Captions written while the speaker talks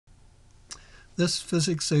This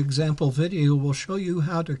physics example video will show you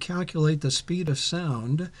how to calculate the speed of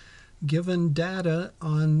sound given data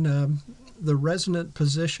on the resonant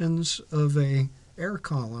positions of a air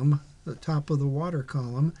column, the top of the water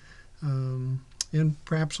column, in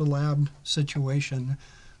perhaps a lab situation.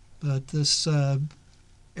 But this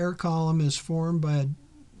air column is formed by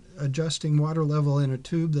adjusting water level in a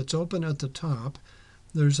tube that's open at the top.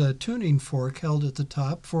 There's a tuning fork held at the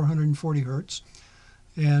top, 440 hertz.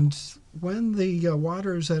 And when the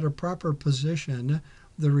water is at a proper position,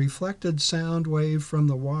 the reflected sound wave from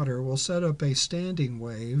the water will set up a standing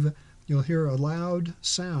wave. You'll hear a loud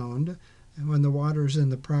sound when the water is in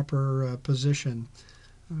the proper position.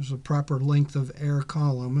 There's a proper length of air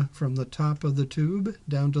column from the top of the tube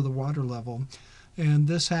down to the water level. And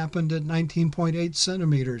this happened at 19.8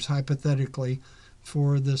 centimeters, hypothetically,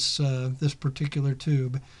 for this particular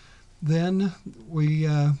tube. Then we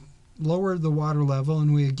lower the water level,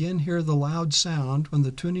 and we again hear the loud sound when the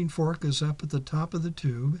tuning fork is up at the top of the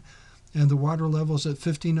tube, and the water level is at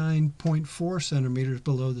 59.4 centimeters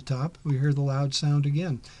below the top. We hear the loud sound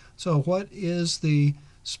again. So what is the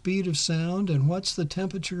speed of sound, and what's the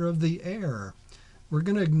temperature of the air? We're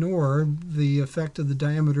going to ignore the effect of the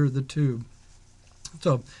diameter of the tube.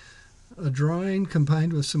 So a drawing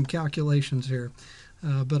combined with some calculations here.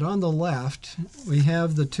 But on the left, we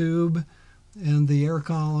have the tube, and the air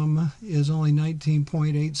column is only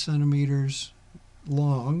 19.8 centimeters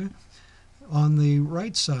long. On the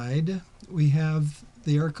right side, we have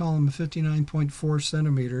the air column of 59.4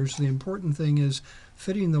 centimeters. The important thing is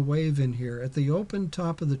fitting the wave in here. At the open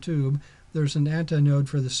top of the tube, there's an antinode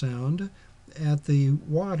for the sound. At the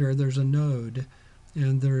water, there's a node,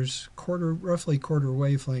 and there's roughly quarter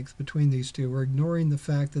wavelength between these two. We're ignoring the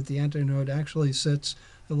fact that the antinode actually sits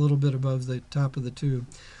a little bit above the top of the tube.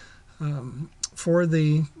 For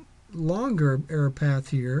the longer air path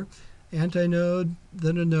here, antinode,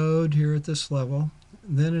 then a node here at this level,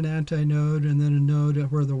 then an antinode, and then a node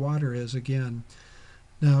where the water is again.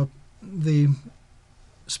 Now, the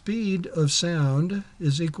speed of sound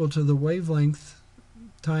is equal to the wavelength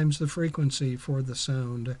times the frequency for the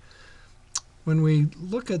sound. When we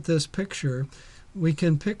look at this picture, we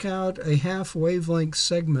can pick out a half wavelength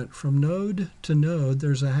segment. From node to node,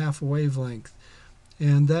 there's a half wavelength.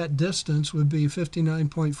 And that distance would be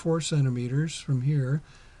 59.4 centimeters from here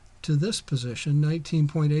to this position,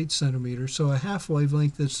 19.8 centimeters. So a half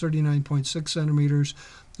wavelength is 39.6 centimeters.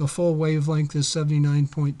 The full wavelength is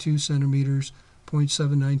 79.2 centimeters,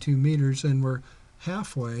 0.792 meters, and we're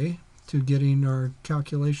halfway to getting our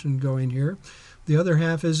calculation going here. The other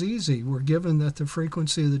half is easy. We're given that the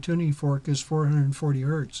frequency of the tuning fork is 440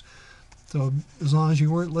 hertz. So as long as you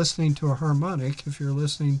weren't listening to a harmonic, if you're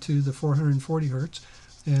listening to the 440 hertz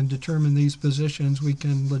and determine these positions, we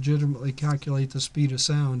can legitimately calculate the speed of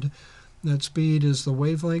sound. That speed is the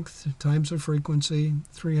wavelength times the frequency,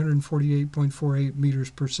 348.48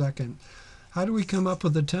 meters per second. How do we come up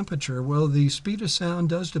with the temperature? Well, the speed of sound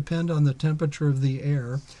does depend on the temperature of the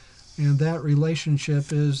air, and that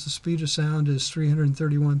relationship is the speed of sound is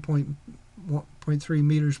 331.3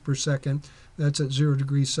 meters per second. That's at 0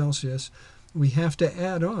 degrees Celsius. We have to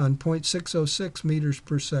add on 0.606 meters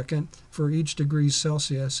per second for each degree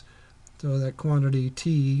Celsius. So that quantity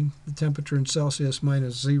T, the temperature in Celsius,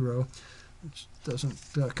 minus 0, which doesn't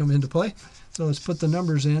come into play. So let's put the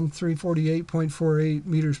numbers in. 348.48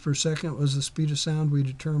 meters per second was the speed of sound we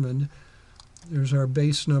determined. There's our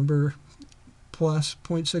base number, plus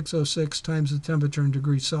 0.606 times the temperature in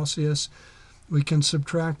degrees Celsius. We can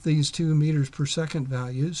subtract these 2 meters per second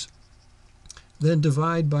values, then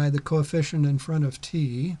divide by the coefficient in front of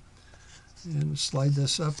T, and slide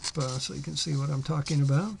this up so you can see what I'm talking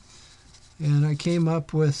about. And I came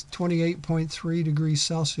up with 28.3 degrees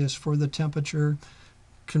Celsius for the temperature.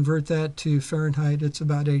 Convert that to Fahrenheit, it's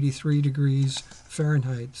about 83 degrees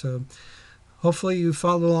Fahrenheit. So hopefully you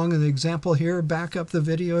followed along in the example here. Back up the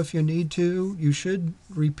video if you need to. You should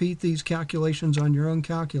repeat these calculations on your own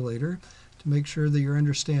calculator to make sure that you're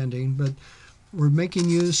understanding. But we're making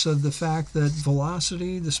use of the fact that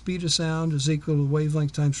velocity, the speed of sound, is equal to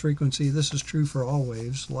wavelength times frequency. This is true for all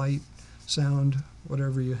waves, light, sound,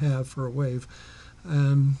 whatever you have for a wave.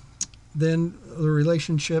 Then the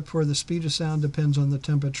relationship for the speed of sound depends on the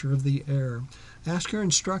temperature of the air. Ask your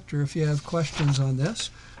instructor if you have questions on this.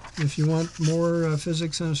 If you want more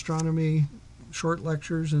physics and astronomy short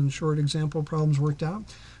lectures and short example problems worked out,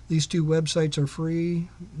 these two websites are free,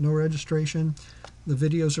 no registration. The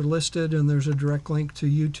videos are listed, and there's a direct link to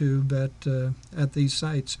YouTube at these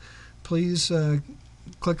sites. Please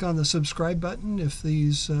click on the subscribe button if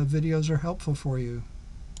these videos are helpful for you.